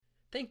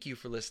Thank you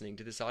for listening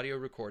to this audio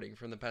recording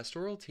from the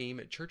pastoral team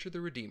at Church of the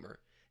Redeemer,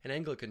 an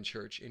Anglican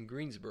church in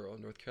Greensboro,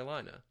 North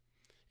Carolina.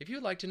 If you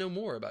would like to know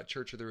more about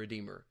Church of the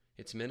Redeemer,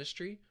 its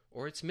ministry,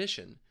 or its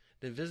mission,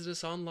 then visit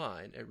us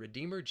online at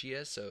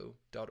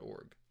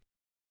redeemergso.org.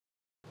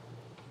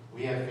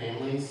 We have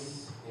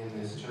families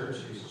in this church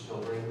whose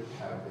children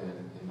have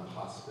been in the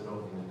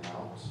hospital in and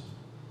out.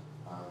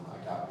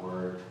 I got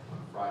word on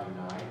Friday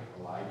night,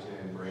 Elijah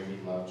and Brady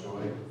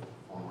Lovejoy,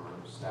 former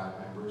staff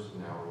members,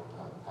 now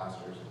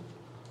pastors in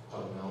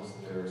Hope Mills,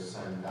 their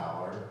son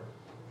Valor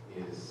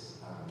is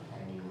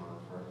hanging on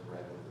for a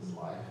thread with his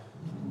life.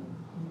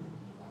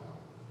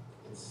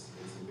 It's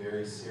a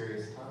very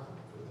serious time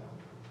for them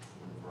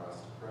and for us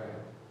to pray.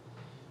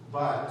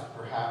 But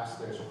perhaps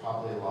there's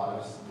probably a lot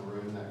of us in the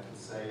room that can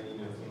say,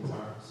 things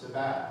aren't so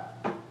bad.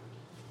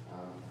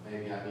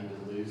 Maybe I need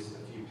to lose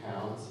a few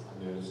pounds.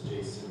 I noticed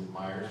Jason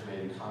Myers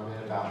made a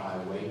comment about my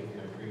weight in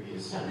a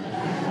previous sermon.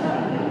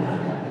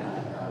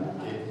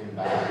 Get him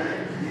back.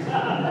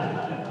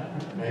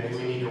 Maybe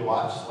we need to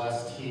watch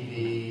less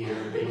TV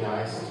or be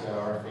nice to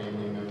our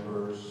family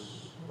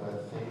members,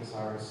 but things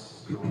aren't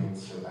going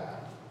so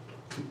bad.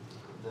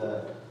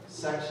 The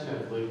section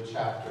of Luke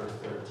chapter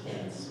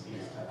 13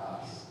 speaks to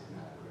us in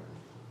that room.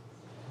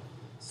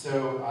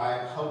 So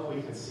I hope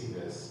we can see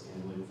this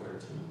in Luke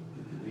 13.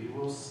 We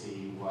will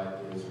see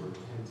what is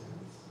repentance.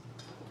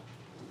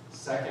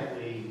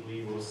 Secondly,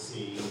 we will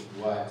see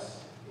why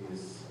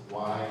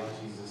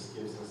Jesus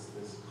gives us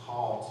this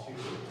call to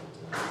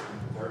repentance.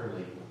 And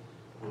thirdly,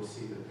 we'll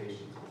see the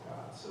patience of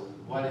God. So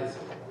what is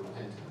it?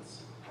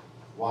 Repentance.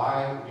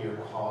 Why we are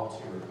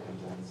called to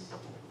repentance.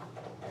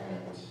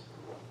 And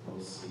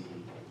we'll see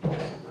the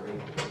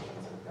great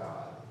patience of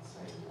God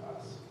saying to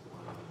us,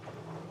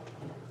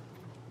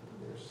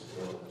 there's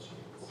still a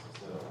chance.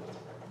 So,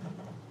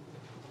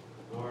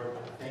 Lord,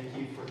 thank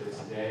you for this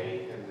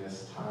day and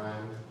this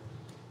time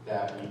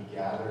that we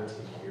gather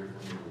to hear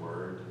from your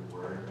word.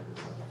 Your word is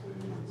our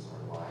food, it's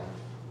our life.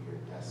 We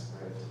are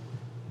desperate.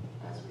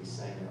 As we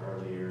sang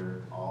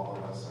earlier, all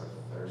of us are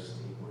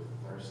thirsty. We're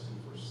thirsty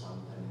for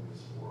something in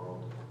this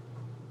world.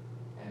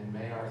 And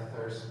may our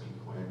thirst be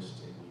quenched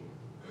in you.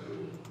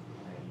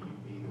 May you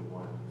be the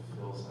one who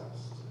fills us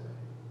today.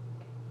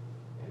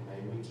 And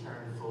may we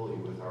turn fully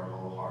with our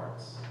whole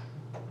hearts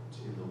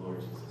to the Lord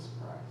Jesus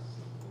Christ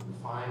and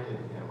find in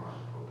him our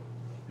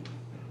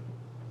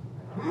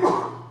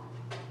hope.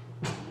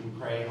 We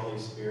pray, Holy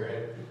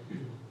Spirit,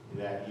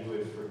 that you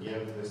would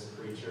forgive this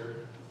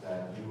preacher,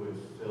 that you would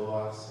fill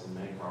us and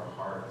make our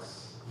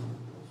hearts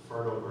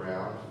fertile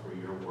ground for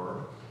your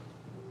work,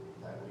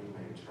 that we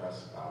may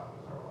trust God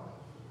with our life.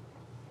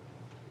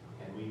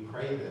 And we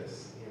pray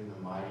this in the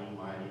mighty,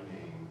 mighty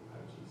name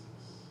of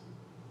Jesus.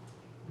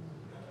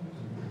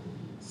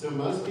 So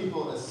most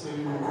people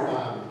assume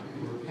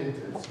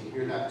repentance. You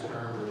hear that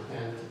term,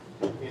 repent.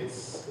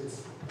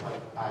 It's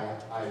like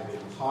I've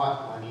been taught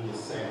I need to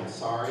say I'm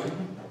sorry.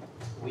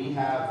 We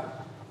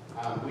have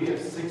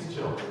 6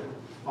 children.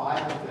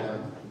 5 of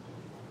them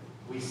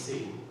we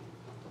see.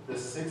 The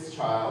 6th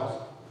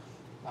child,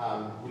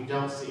 we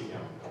don't see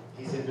him.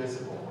 He's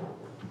invisible.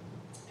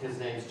 His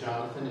name's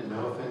Jonathan, and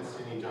no offense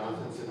to any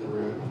Jonathans in the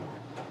room.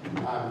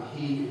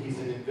 He's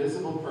an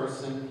invisible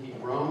person. He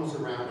roams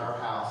around our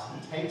house.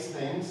 He takes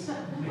things.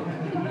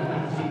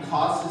 He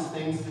causes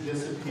things to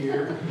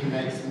disappear. He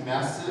makes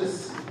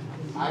messes.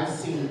 I've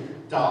seen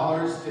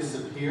dollars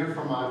disappear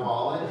from my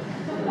wallet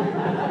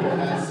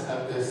because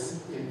of this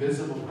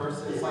invisible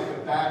person. It's like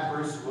a bad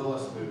Bruce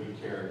Willis movie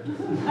character.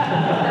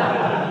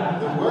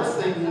 The worst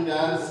thing he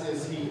does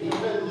is he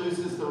even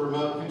loses the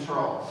remote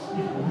control.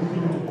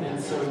 And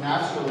so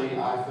naturally,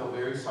 I feel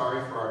very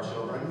sorry for our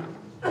children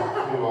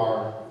who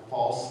are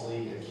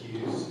falsely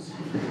accused,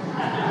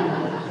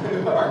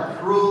 who are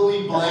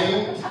cruelly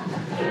blamed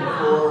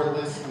for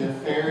this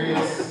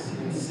nefarious,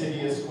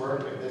 insidious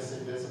work of this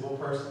invisible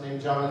person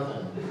named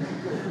Jonathan.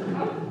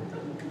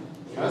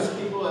 Most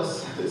people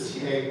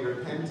associate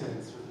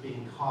repentance with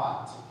being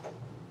caught.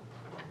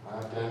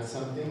 I've done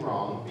something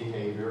wrong,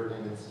 behavior,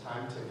 and it's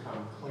time to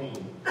come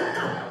clean.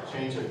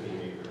 Change of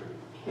behavior.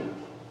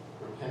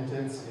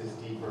 Repentance is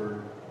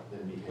deeper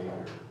than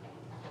behavior.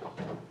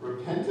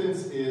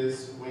 Repentance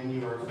is when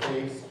you are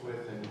faced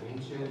with an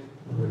ancient,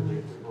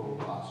 predictable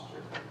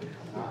posture.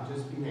 Not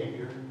just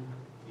behavior.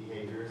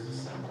 Behavior is a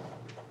symbol.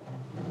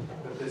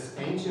 But this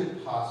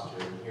ancient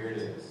posture, here it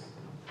is,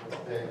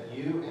 that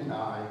you and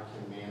I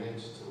can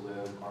manage to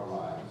live our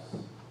lives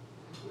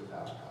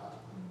without God.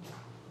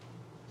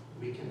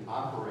 We can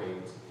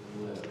operate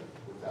and live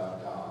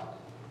without God,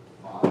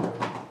 Father,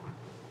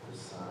 the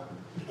Son,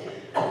 and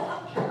the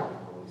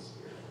Holy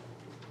Spirit.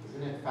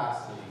 Isn't it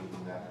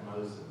fascinating that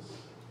Moses,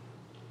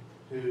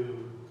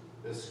 who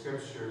the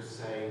scriptures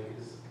say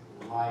is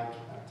like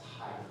a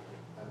type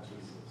of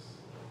Jesus,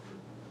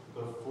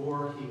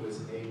 before he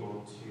was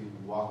able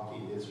to walk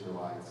the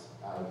Israelites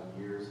out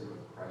of years of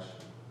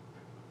oppression,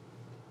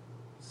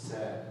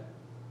 said,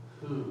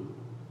 "Who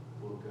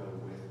will go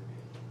with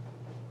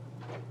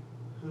me?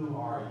 Who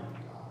are you,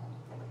 God?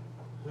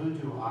 Who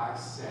do I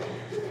say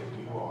that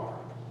you are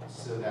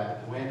so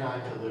that when I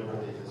deliver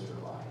the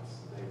Israelites,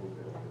 they will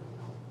go with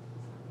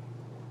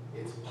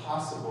me. It's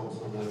possible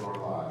to live our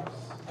lives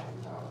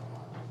without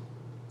God.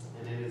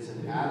 And it is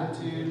an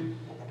attitude,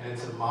 and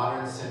it's a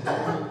modern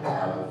sentiment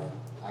of,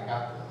 I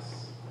got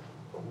this.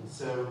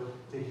 So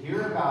to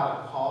hear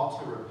about a call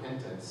to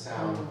repentance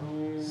sounds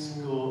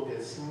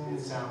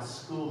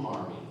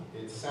school-marmy.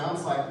 It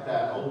sounds like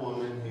that old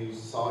woman who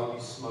saw you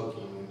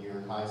smoking when you were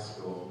in high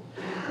school,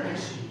 and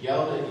she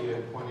yelled at you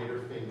and pointed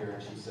her finger,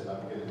 and she said,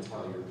 I'm going to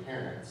tell your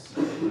parents.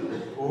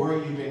 Or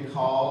you've been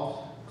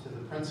called to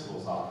the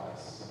principal's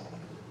office.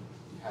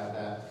 You had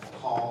that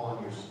call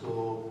on your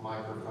school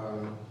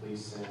microphone,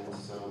 please send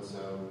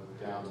so-and-so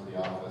down to the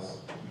office.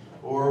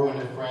 Or when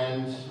a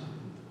friend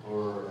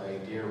or a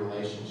dear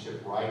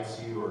relationship writes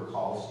you or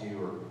calls you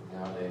or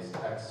nowadays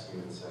texts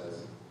you and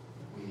says,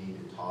 we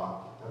need to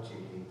talk. Don't you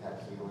hate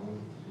that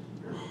feeling?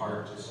 Your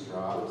heart just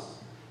drops.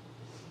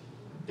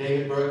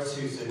 David Brooks,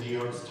 who's a New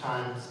York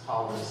Times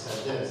columnist,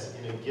 said this: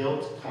 in a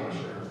guilt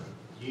culture,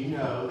 you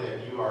know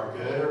that you are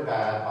good or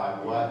bad by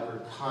what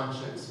your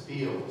conscience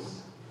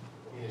feels.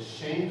 In a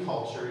shame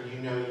culture, you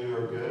know you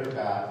are good or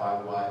bad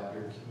by what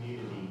your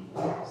community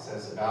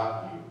says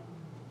about you,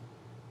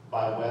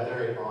 by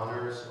whether it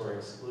honors or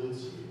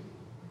excludes you.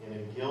 In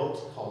a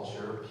guilt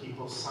culture,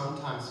 people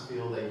sometimes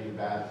feel they do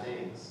bad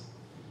things.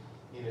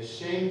 In a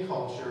shame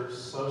culture,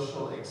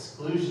 social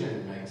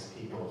exclusion makes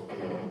people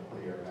feel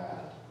they are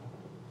bad.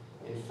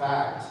 In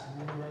fact,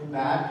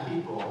 bad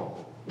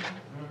people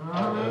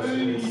are those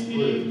who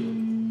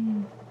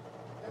exclude.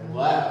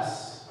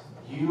 Unless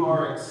you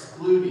are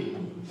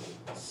excluding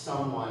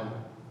someone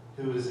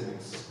who is an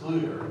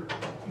excluder,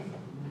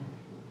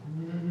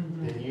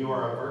 then you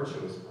are a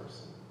virtuous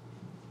person.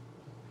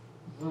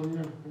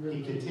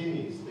 He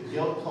continues, the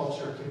guilt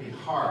culture can be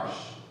harsh,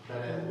 but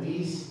at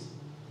least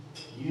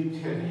you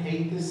could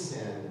hate the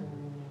sin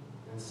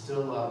and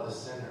still love the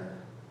sinner.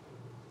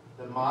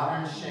 The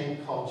modern shame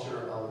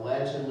culture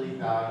allegedly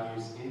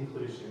values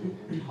inclusion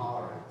and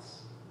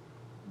tolerance,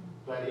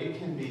 but it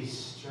can be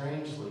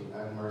strangely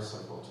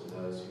unmerciful to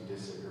those who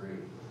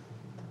disagree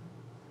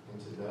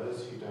and to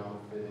those who don't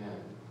fit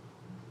in.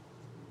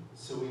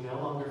 So we no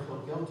longer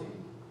feel guilty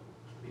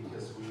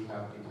because we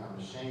have become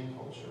a shame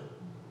culture.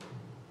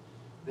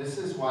 This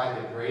is why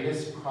the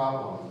greatest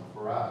problem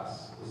for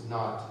us is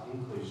not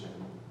inclusion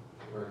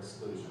or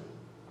exclusion,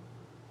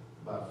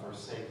 but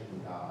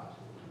forsaking God.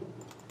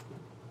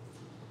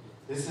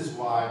 This is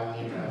why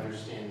we need to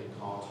understand the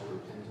call to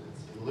repentance.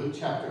 In Luke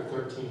chapter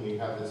 13, we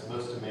have this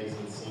most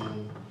amazing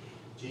scene.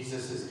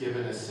 Jesus is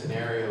given a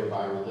scenario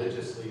by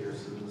religious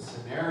leaders, and the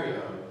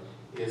scenario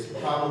is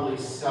probably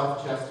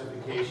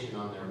self-justification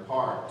on their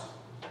part.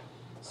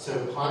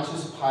 So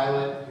Pontius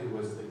Pilate, who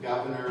was the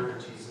governor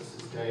of Jesus'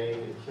 day,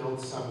 had killed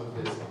some of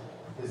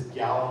his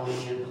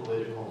Galilean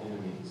political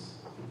enemies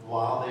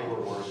while they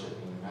were worshiping.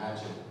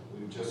 Imagine,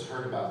 we've just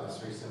heard about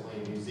this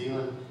recently in New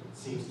Zealand. It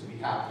seems to be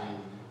happening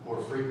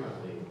more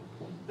frequently.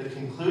 The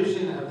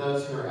conclusion of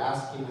those who are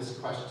asking this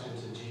question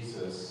to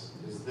Jesus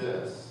is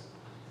this: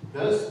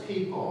 those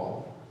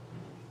people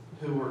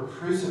who were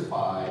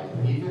crucified,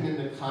 even in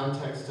the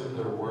context of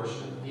their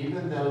worship,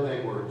 even though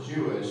they were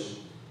Jewish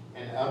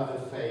and of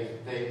the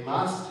faith, they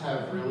must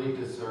have really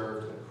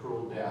deserved a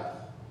cruel death.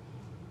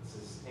 It's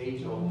this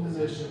age-old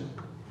position.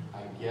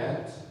 I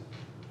get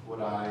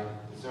what I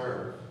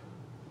deserve.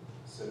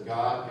 So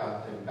God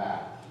got them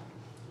back.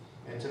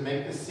 And to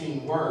make the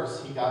scene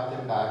worse, he got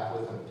them back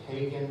with a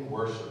pagan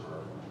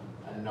worshiper,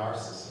 a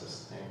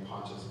narcissist named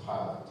Pontius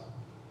Pilate.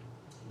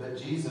 But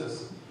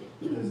Jesus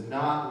does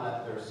not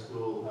let their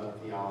school of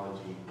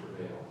theology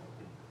prevail.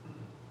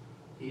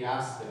 He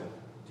asked them,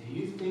 do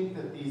you think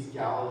that these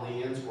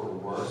Galileans were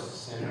worse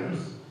sinners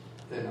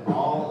than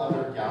all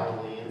other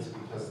Galileans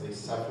because they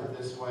suffered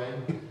this way?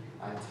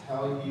 I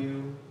tell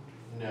you,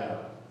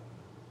 no.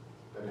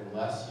 But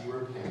unless you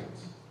repent,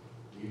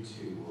 you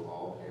too will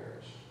all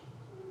perish.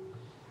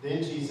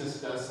 Then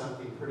Jesus does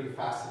something pretty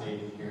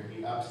fascinating here.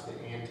 He ups the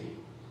ante.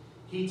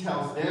 He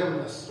tells them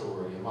a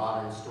story, a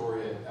modern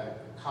story, a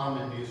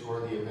common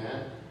newsworthy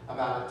event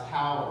about a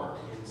tower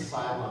in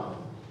Siloam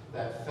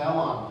that fell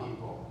on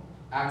people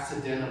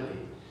accidentally.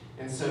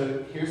 And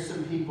so here's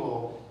some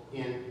people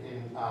in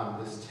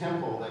this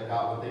temple that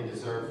got what they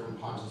deserved from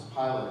Pontius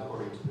Pilate,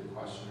 according to the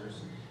questioners.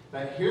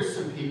 But here's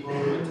some people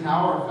who a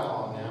tower fell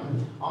on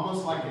them,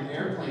 almost like an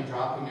airplane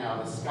dropping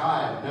out of the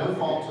sky, no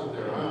fault of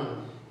their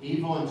own.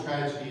 Evil and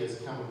tragedy has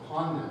come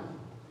upon them.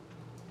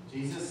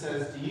 Jesus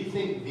says, do you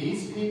think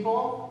these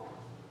people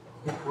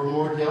were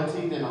more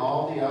guilty than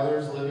all the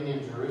others living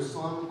in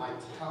Jerusalem? I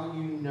tell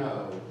you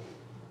no.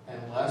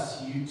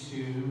 Unless you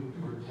too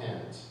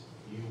repent,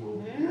 you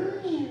will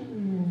perish.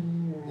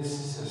 This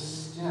is a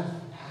stiff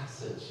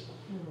passage.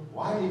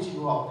 Why did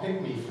you all pick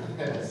me for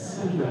this?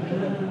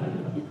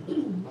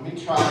 Let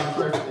me try and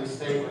carefully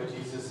state what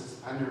Jesus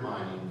is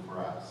undermining for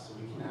us so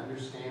we can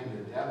understand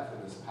the depth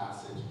of this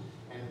passage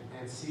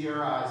and see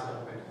our eyes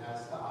open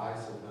as the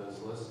eyes of those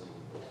listening.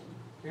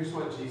 Here's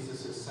what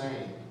Jesus is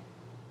saying.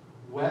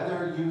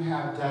 Whether you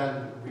have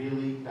done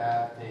really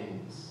bad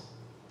things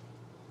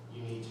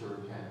you need to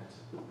repent.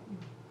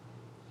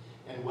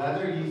 And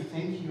whether you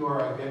think you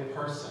are a good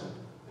person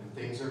and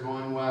things are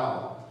going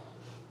well,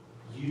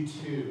 you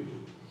too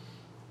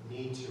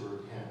need to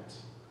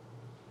repent.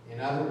 In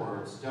other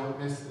words, don't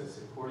miss this.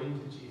 According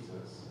to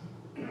Jesus,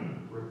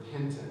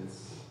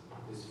 repentance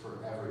is for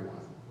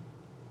everyone.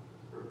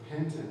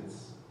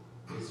 Repentance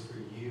is for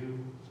you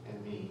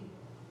and me,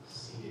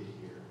 seated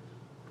here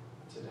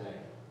today.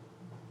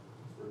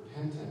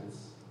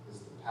 Repentance is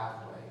the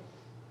pathway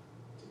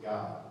to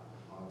God.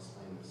 I'll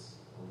explain this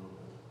a little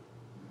bit.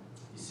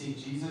 You see,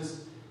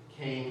 Jesus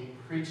came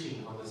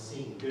preaching on the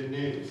scene. Good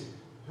news.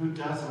 Who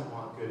doesn't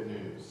want good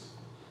news?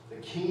 The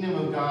kingdom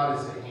of God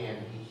is at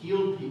hand. He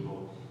healed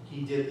people.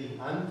 He did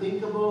the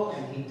unthinkable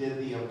and he did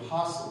the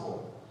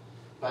impossible.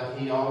 But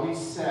he always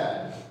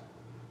said,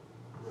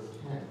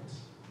 repent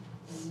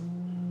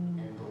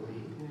and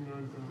believe.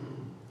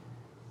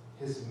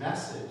 His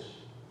message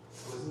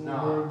was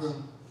not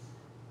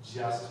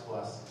just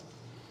blessing.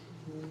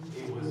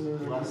 It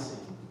was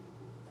blessing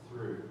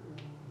through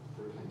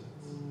repentance.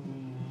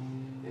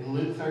 In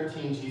Luke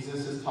 13,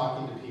 Jesus is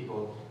talking to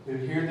people who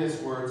hear these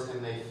words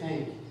and they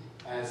think,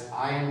 as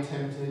I am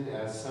tempted,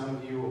 as some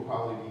of you will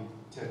probably be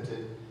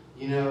tempted,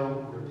 you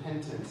know,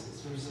 repentance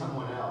is for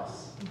someone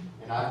else.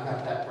 And I've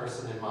got that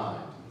person in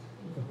mind.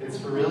 It's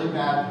for really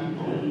bad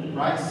people,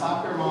 right?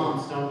 Soccer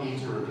moms don't need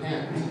to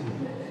repent.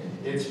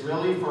 It's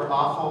really for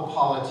awful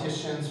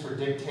politicians, for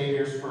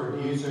dictators, for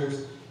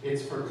abusers.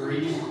 It's for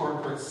greedy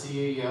corporate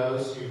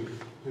CEOs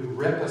who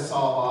rip us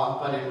all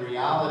off. But in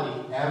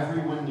reality,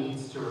 everyone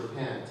needs to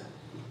repent.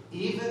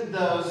 Even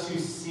those who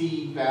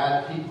see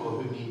bad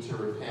people who need to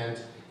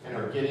repent and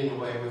are getting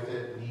away with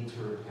it need to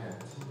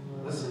repent.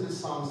 Listen to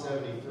Psalm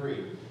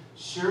 73.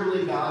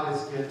 Surely God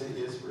is good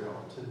to Israel,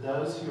 to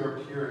those who are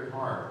pure in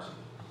heart.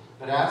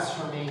 But as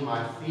for me,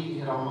 my feet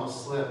had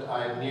almost slipped.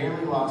 I had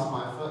nearly lost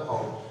my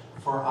foothold.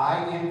 For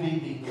I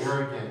envied the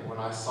arrogant when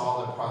I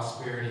saw the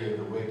prosperity of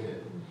the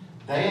wicked.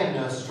 They have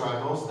no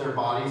struggles. Their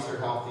bodies are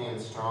healthy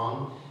and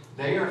strong.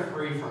 They are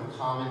free from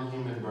common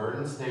human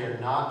burdens. They are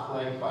not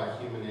plagued by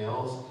human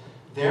ills.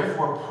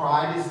 Therefore,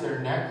 pride is their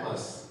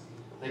necklace.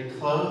 They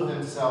clothe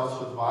themselves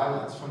with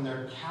violence. From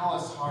their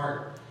callous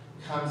heart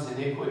comes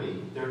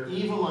iniquity. Their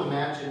evil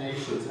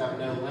imaginations have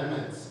no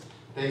limits.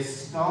 They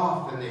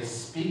scoff and they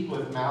speak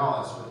with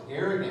malice. With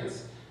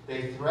arrogance,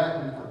 they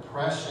threaten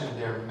oppression.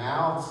 Their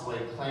mouths lay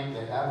claim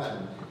to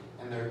heaven,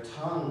 and their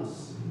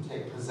tongues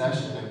take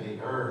possession of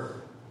the earth.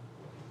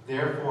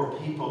 Therefore,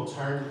 people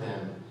turn to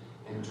them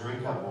and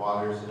drink up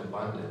waters in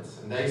abundance.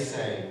 And they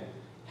say,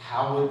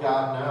 how would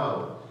God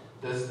know?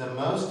 Does the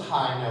Most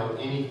High know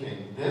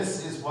anything?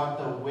 This is what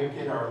the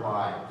wicked are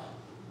like.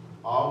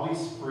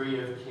 Always free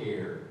of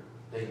care,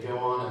 they go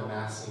on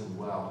amassing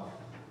wealth.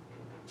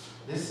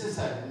 This is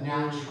a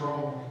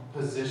natural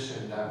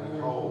position that we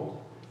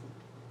hold.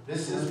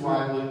 This is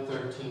why Luke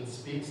 13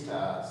 speaks to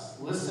us.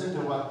 Listen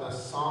to what the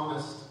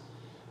psalmist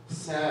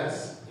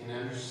says in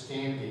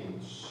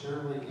understanding.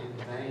 Surely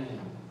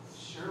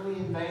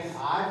in vain,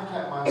 I've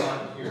kept my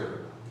heart pure,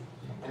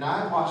 and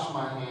I've washed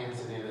my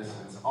hands in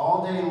innocence.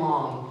 All day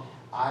long,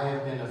 I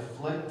have been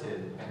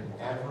afflicted, and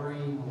every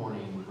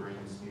morning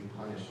brings new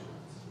punishments.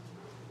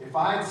 If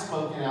I had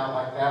spoken out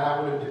like that,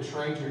 I would have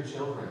betrayed your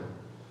children.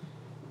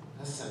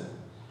 Listen,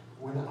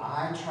 when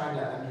I tried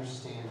to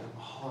understand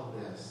all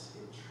of this,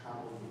 it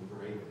troubled me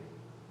greatly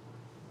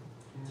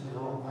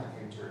until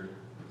I entered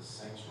the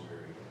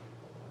sanctuary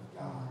of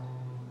God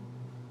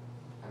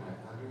and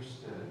I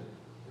understood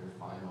their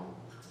final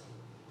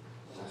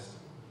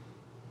testimony.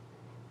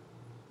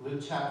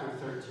 Luke chapter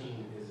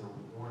 13 is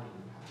a warning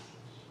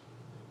passage.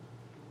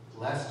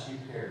 Lest you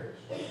perish.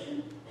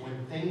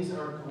 When things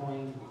are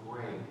going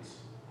great,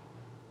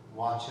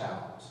 watch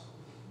out.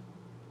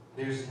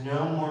 There's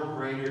no more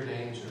greater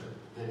danger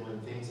than when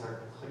things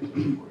are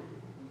clicking for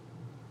you.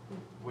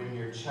 When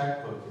your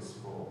checkbook is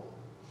full,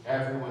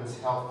 everyone's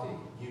healthy,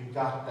 you've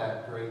got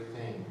that great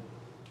thing.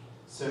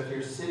 So if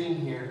you're sitting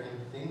here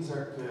and things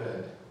are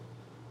good,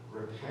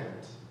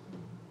 repent.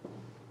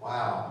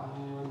 Wow.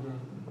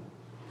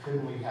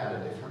 Couldn't we have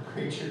a different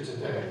preacher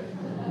today?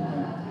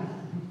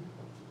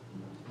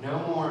 No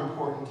more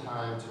important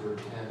time to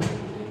repent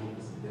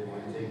than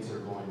when things are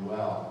going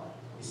well.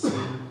 You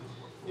see,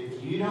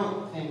 if you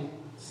don't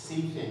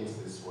see things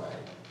this way,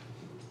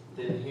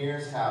 then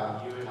here's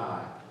how you and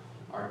I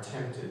are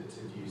tempted to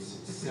view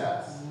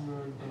success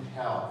and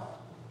health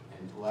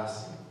and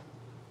blessing.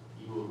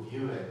 You will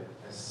view it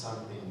as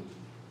something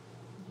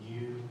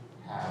you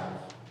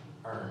have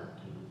earned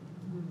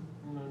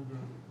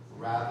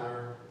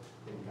rather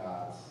than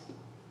God's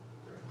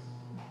grace.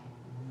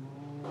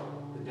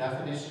 The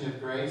definition of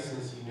grace,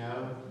 as you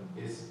know,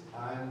 is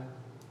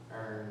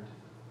unearned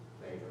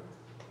favor.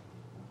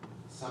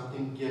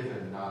 Something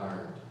given, not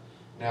earned.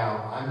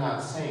 Now, I'm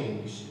not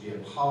saying you should be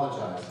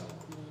apologizing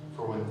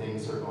for when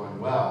things are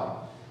going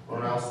well,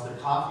 or else the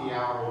coffee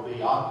hour will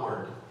be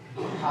awkward.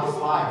 How's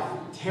life?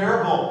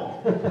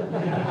 Terrible.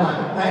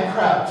 I'm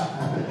bankrupt.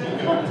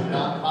 Do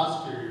not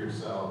posture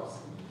yourselves.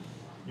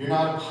 You're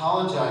not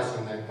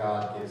apologizing that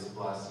God gives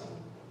blessing.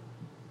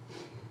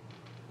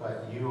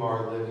 but you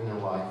are living a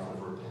life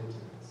of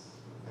repentance.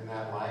 And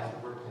that life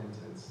of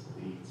repentance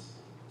leads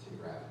to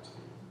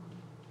gratitude.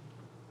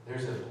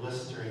 There's a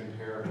blistering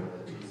parable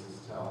that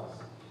Jesus tells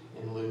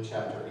in Luke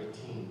chapter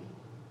 18.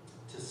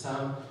 To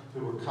some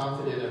who were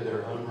confident of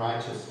their own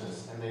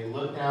righteousness, and they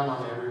looked down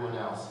on everyone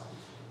else,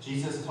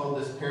 Jesus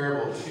told this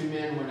parable. 2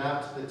 men went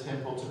up to the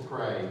temple to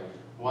pray,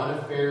 one a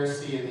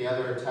Pharisee and the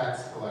other a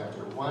tax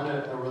collector, one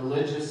a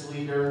religious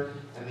leader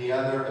and the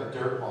other a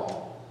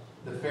dirtball.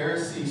 The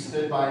Pharisee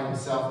stood by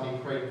himself and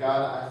he prayed,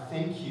 God, I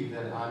thank you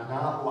that I'm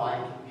not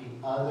like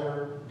the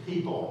other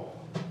people,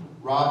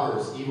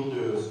 robbers,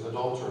 evildoers,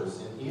 adulterers,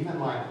 and even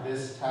like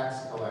this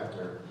tax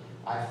collector.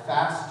 I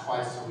fast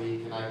twice a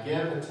week and I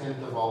give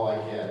 1/10 of all I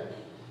get.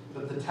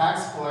 But the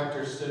tax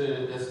collector stood at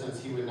a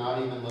distance. He would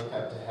not even look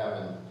up to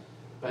heaven.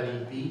 But he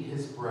beat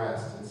his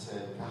breast and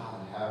said,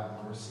 God, have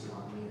mercy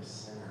on me, a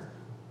sinner.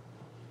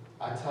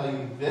 I tell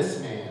you,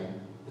 this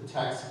man, the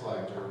tax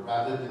collector,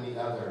 rather than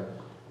the other,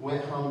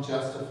 went home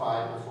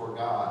justified before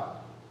God.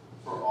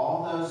 For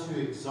all those who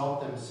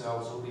exalt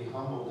themselves will be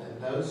humbled, and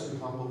those who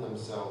humble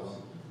themselves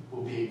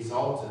will be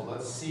exalted.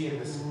 Let's see in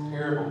this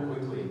parable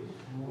quickly.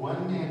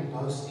 One man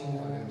boasting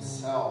of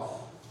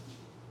himself,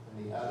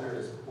 and the other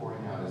is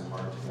pouring out his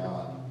heart to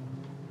God.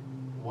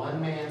 One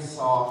man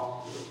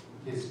saw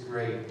his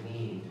great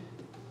need,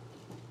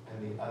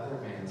 and the other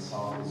man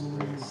saw his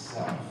great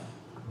self.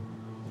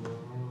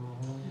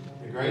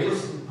 The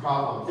greatest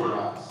problem for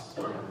us,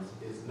 friends,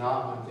 is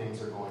not when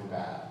things are going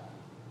bad,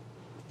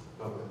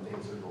 but when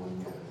things are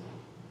going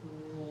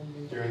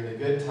good. During the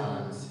good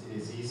times, it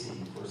is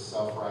easy for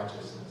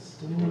self-righteousness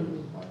to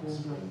bloom like a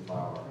spring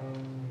flower.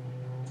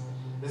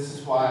 This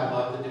is why I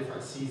love the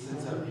different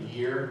seasons of the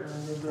year.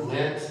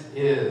 Lent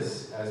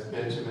is, as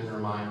Benjamin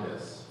reminded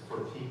us, for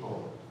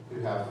people who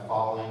have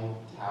falling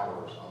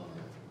towers on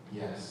them.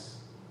 Yes.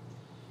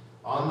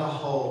 On the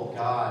whole,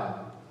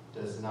 God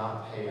does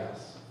not pay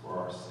us for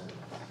our sins.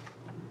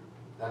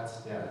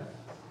 That's death.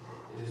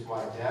 It is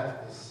why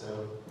death is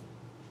so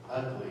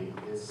ugly.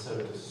 It's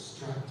so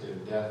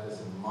destructive. Death is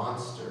a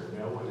monster.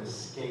 No one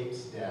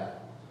escapes death.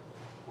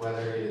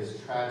 Whether it is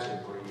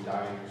tragic or you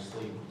die in your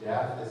sleep,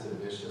 death is a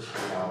vicious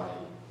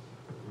reality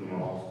we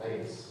will all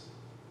face.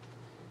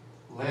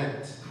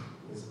 Lent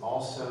is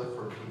also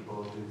for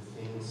people who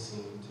things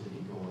seem to be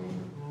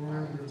going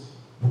right.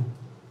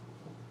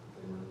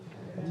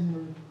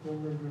 Then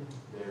repent.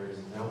 There is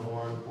no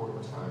more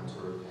important time to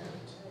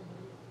repent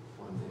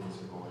when things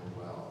are going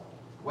well.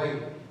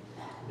 Wait,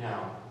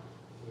 now,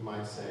 you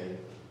might say,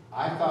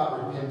 I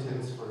thought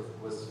repentance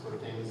was for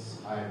things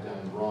I have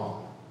done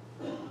wrong.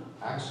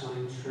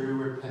 Actually, true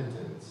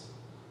repentance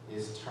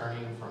is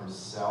turning from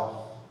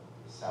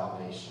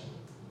self-salvation.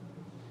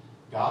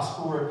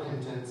 Gospel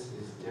repentance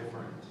is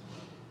different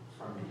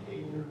from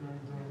behavior.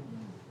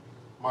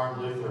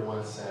 Martin Luther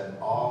once said,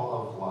 all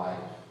of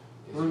life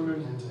is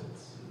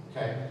repentance.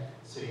 Okay?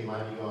 So you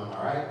might be going,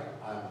 all right,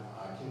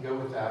 I can go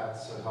with that,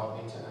 so help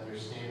me to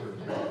understand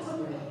repentance.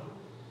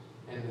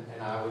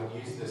 And I would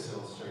use this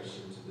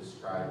illustration to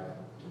describe it.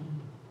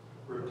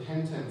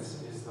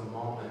 Repentance is the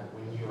moment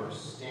when you are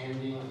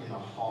standing in a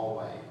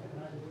hallway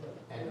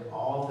and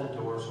all the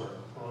doors are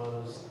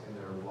closed and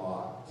they're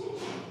locked.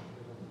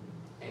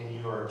 And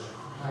you are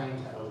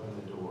trying to open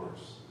the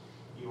doors.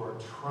 You are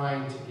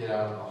trying to get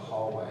out of the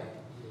hallway.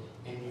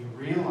 And you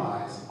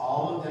realize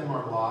all of them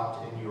are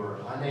locked and you are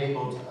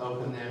unable to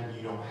open them.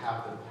 You don't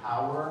have the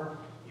power.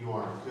 You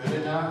aren't good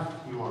enough.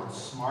 You aren't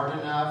smart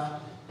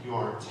enough. You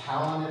aren't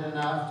talented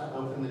enough to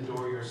open the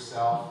door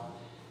yourself.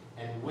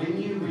 And when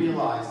you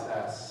realize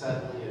that,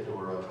 suddenly a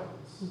door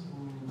opens.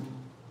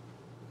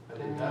 But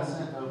it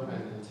doesn't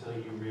open until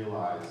you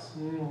realize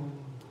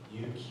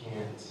you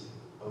can't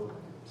open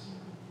it.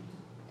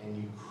 And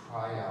you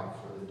cry out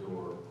for the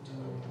door to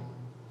open.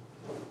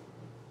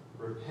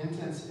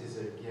 Repentance is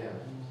a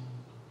gift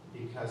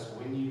because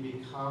when you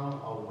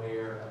become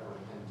aware of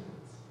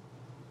repentance,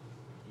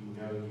 you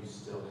know you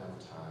still have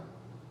time.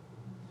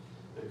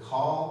 The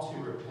call to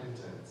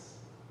repentance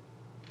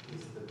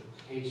is the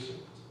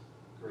patient,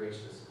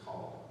 gracious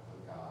call of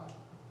God.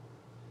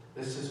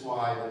 This is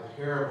why the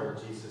parable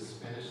Jesus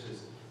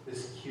finishes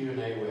this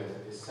Q&A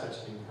with is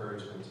such an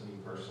encouragement to me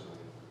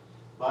personally.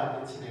 But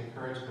it's an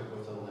encouragement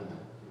with a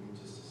limit. Give me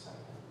just a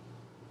second.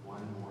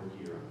 One more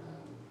year on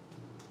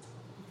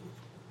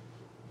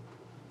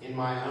that. In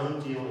my own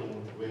dealing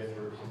with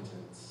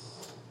repentance,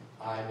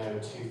 I know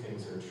 2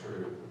 things are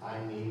true. I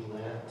need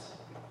Lent,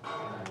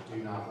 and I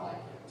do not like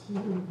it.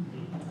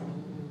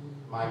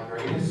 My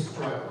greatest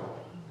struggle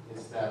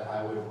is that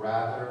I would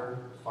rather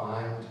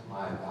find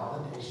my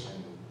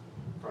validation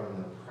from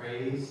the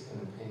praise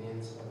and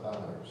opinions of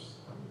others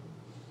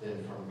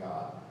than from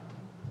God.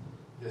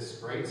 This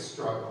great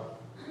struggle.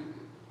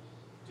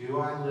 Do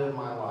I live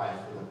my life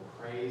for the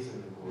praise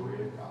and the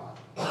glory of God?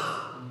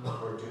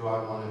 Or do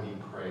I want to be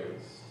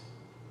praised?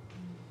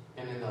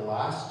 And in the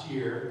last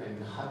year, and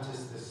not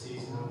just this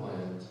season of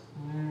Lent,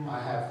 I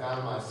have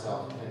found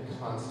myself in a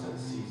constant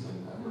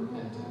season of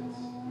repentance.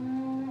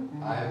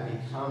 I have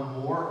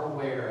become more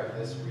aware of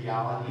this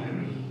reality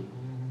in me,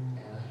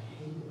 and I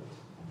hate it.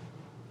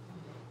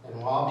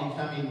 and while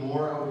becoming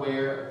more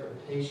aware of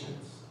the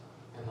patience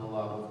and the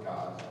love of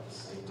God at the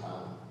same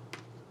time.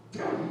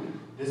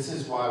 This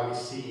is why we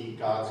see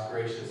God's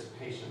gracious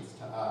patience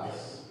to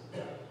us.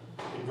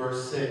 In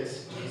verse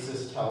 6,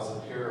 Jesus tells a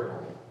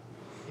parable.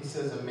 He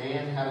says, a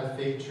man had a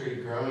fig tree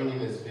growing in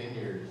his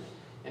vineyard,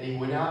 and he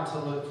went out to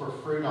look for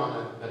fruit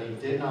on it, but he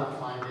did not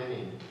find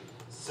any.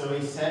 So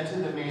he said to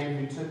the man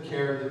who took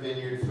care of the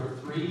vineyard,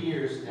 for 3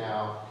 years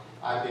now,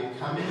 I've been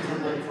coming to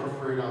look for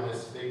fruit on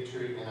this fig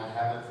tree, and I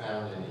haven't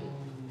found any.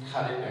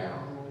 Cut it down.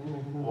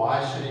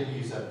 Why should it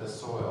use up the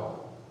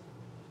soil?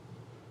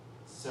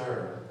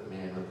 Sir, the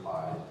man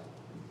replied,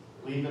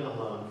 leave it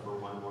alone for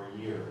 1 more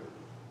year,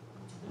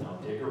 and I'll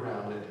dig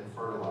around it and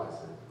fertilize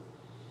it.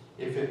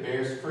 If it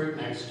bears fruit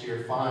next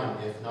year, fine.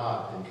 If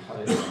not, then cut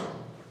it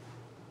down.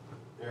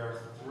 There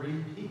are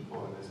 3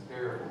 people in this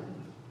parable.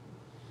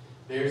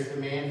 There's the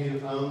man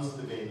who owns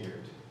the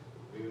vineyard.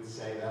 We would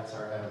say that's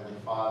our Heavenly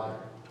Father.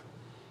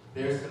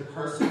 There's the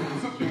person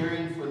who's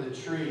caring for the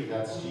tree.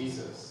 That's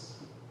Jesus.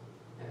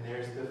 And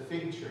there's the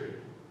fig tree.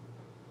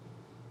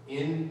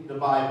 In the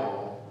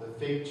Bible, the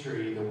fig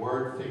tree, the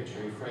word fig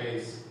tree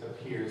phrase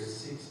appears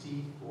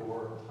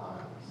 64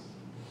 times.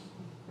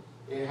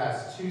 It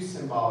has 2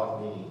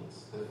 symbolic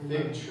meanings. The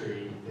fig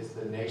tree is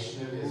the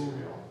nation of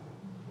Israel,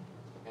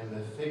 and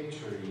the fig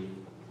tree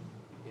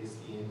is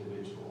the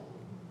individual.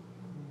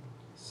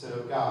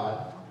 So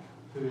God,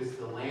 who is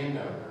the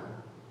landowner,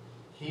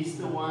 he's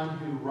the one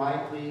who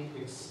rightly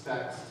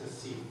expects to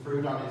see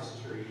fruit on his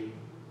tree,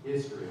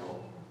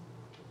 Israel,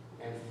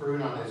 and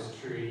fruit on his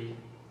tree,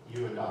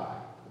 you and I.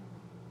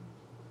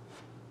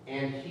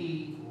 And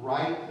he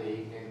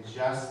rightly and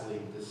justly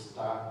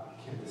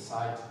can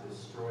decide to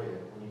destroy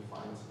it when he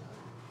finds none.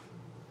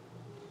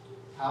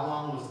 How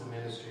long was the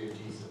ministry of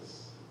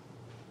Jesus?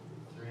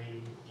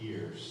 3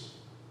 years.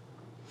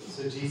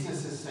 So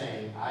Jesus is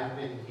saying, I've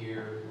been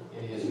here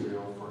in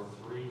Israel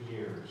for 3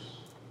 years.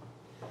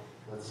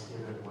 Let's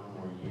give it 1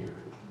 more year.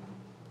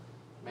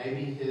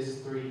 Maybe his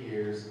 3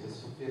 years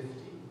is 50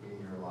 in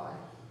your life.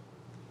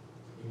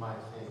 You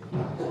might think, I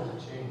have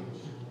to change.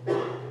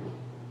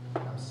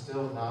 I'm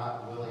still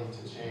not willing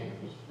to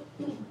change.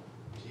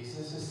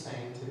 Jesus is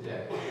saying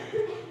today,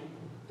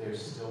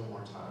 there's still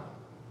more time.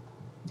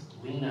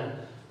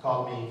 Lena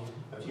called me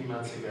a few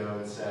months ago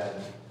and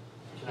said,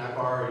 can I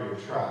borrow your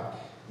truck?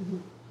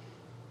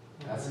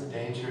 That's a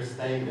dangerous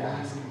thing to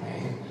ask a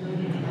man.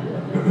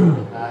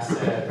 And I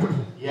said,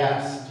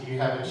 yes, do you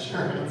have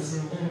insurance?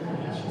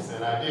 And she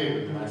said, I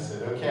do. And I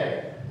said,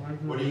 okay,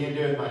 what are you going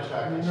to do with my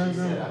truck? And she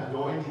said, I'm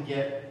going to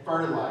get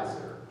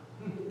fertilizer.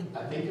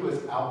 I think it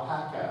was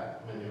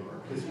alpaca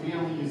manure, because we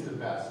only use the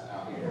best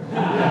out here.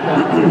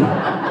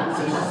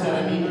 So she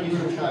said, I need to use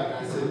your truck.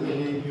 And I said,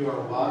 Lena, you are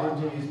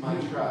welcome to use my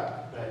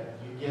truck, but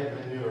you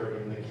get manure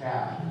in the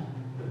cab.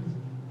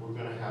 We're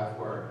going to have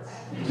words.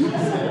 She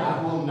said,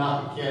 I will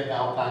not get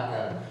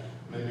alpaca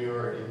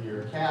manure in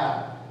your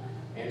cab.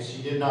 And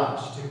she did not.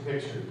 She took a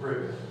picture to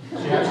prove it.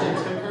 She actually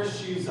took her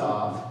shoes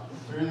off,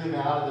 threw them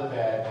out of the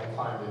bed, and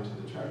climbed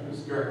into the truck. It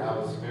was great. I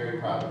was very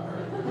proud of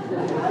her.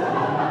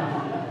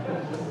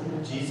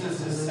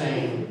 Jesus is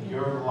saying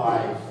your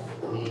life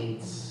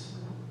needs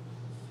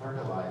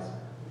fertilizer.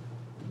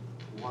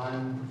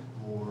 1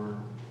 more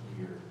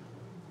year.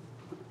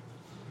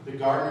 The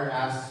gardener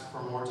asks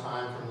for more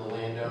time from the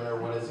landowner.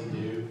 What does he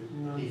do?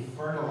 He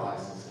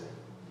fertilizes it.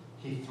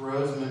 He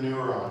throws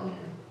manure on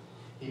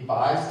you. He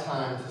buys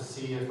time to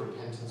see if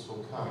repentance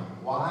will come.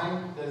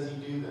 Why does he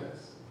do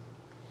this?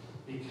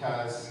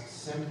 Because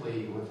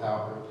simply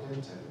without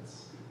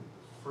repentance,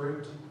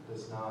 fruit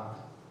does not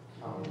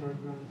come.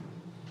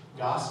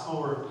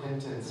 Gospel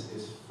repentance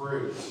is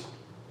fruit.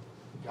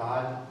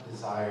 God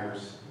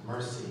desires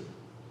mercy.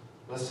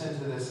 Listen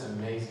to this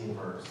amazing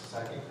verse,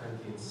 2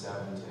 Corinthians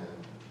 7:10.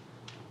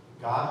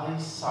 Godly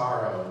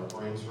sorrow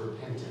brings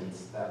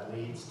repentance that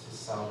leads to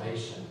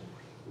salvation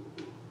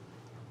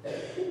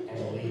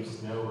and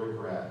leaves no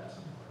regret,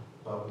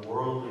 but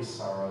worldly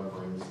sorrow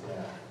brings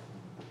death.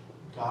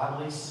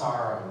 Godly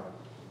sorrow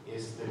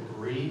is the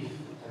grief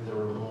and the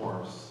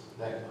remorse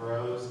that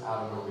grows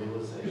out of a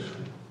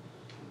realization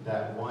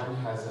that one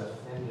has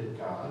offended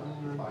God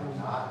by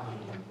not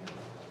needing him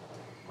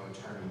or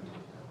turning to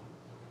him.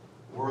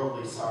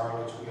 Worldly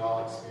sorrow, which we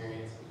all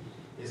experience,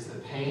 is the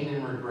pain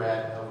and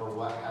regret over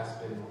what has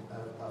been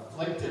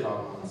afflicted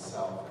on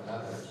oneself and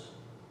others.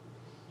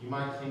 You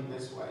might think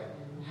this way: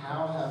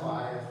 how have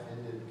I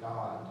offended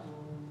God?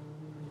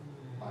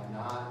 By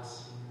not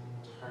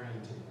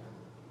turning to him,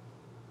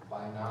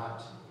 by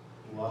not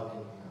loving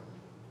him,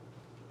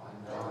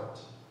 by not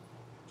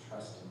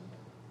trusting him.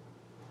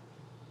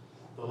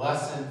 The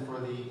lesson for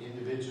the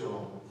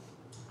individual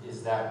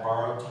is that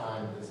borrowed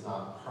time is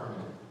not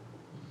permanent.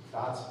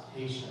 God's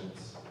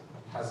patience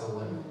has a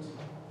limit.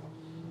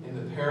 In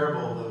the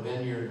parable, the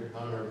vineyard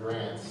owner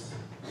grants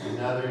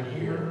another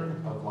year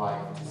of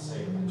life to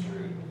save the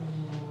tree.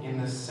 In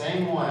the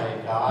same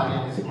way, God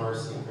in his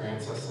mercy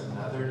grants us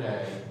another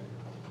day,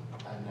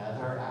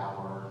 another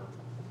hour,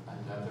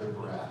 another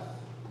breath.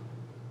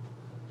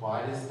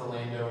 Why does the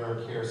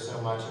landowner care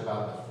so much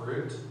about the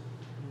fruit?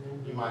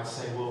 you might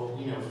say, well,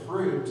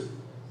 fruit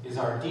is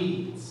our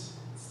deeds.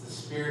 It's the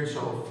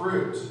spiritual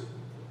fruit.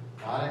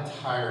 Not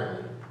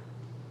entirely.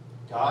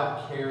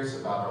 God cares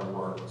about our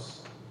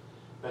works,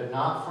 but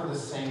not for the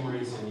same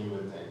reason you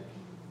would think.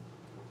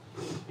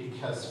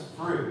 Because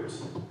fruit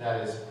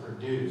that is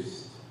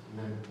produced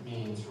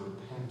means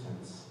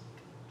repentance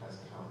has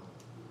come.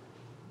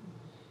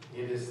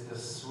 It is the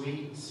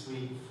sweet,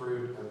 sweet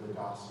fruit of the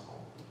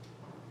gospel.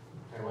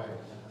 Okay, wait,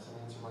 that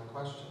doesn't answer my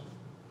question.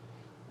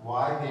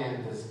 Why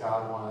then does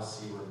God want to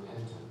see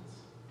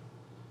repentance?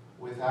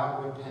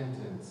 Without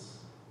repentance,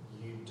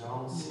 you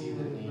don't see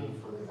the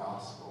need for the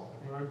gospel.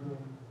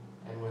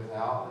 And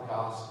without the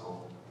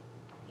gospel,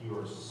 you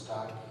are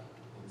stuck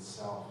in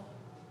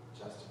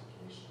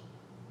self-justification.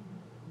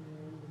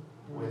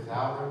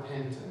 Without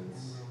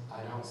repentance,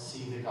 I don't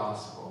see the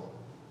gospel,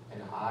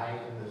 and I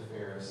am the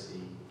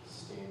Pharisee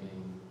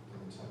standing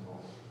in the temple.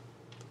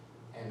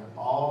 And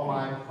all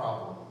my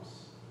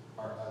problems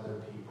are other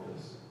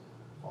people's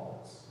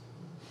faults.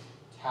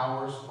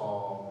 Towers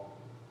fall,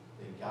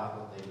 they got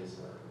what they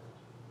deserved.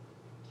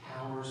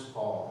 Towers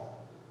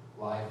fall,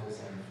 life is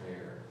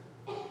unfair.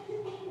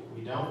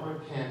 We don't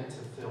repent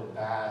to feel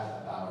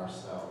bad about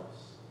ourselves.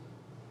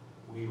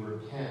 We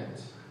repent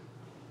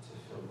to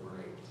feel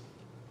great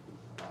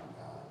about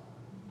God.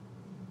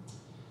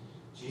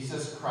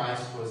 Jesus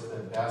Christ was the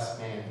best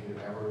man who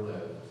ever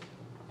lived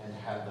and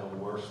had the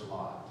worst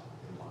lot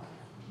in life.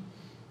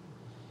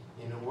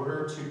 In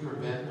order to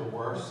prevent the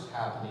worst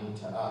happening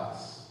to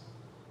us,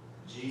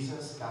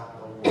 Jesus got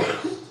the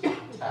worst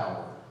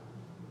tower.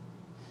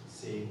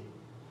 See,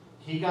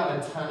 he got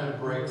a ton of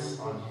bricks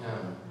on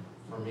him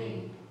for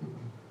me.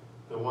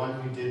 The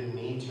one who didn't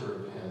need to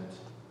repent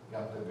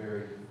got the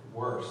very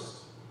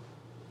worst.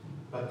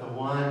 But the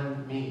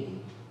one,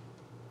 me,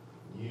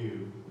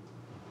 you,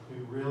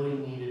 who really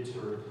needed to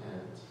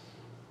repent,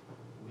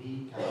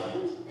 we got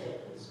his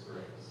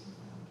grace.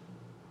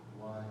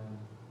 One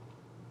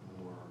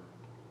more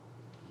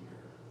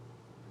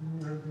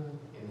year.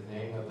 In the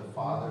name of the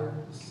Father,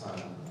 the Son,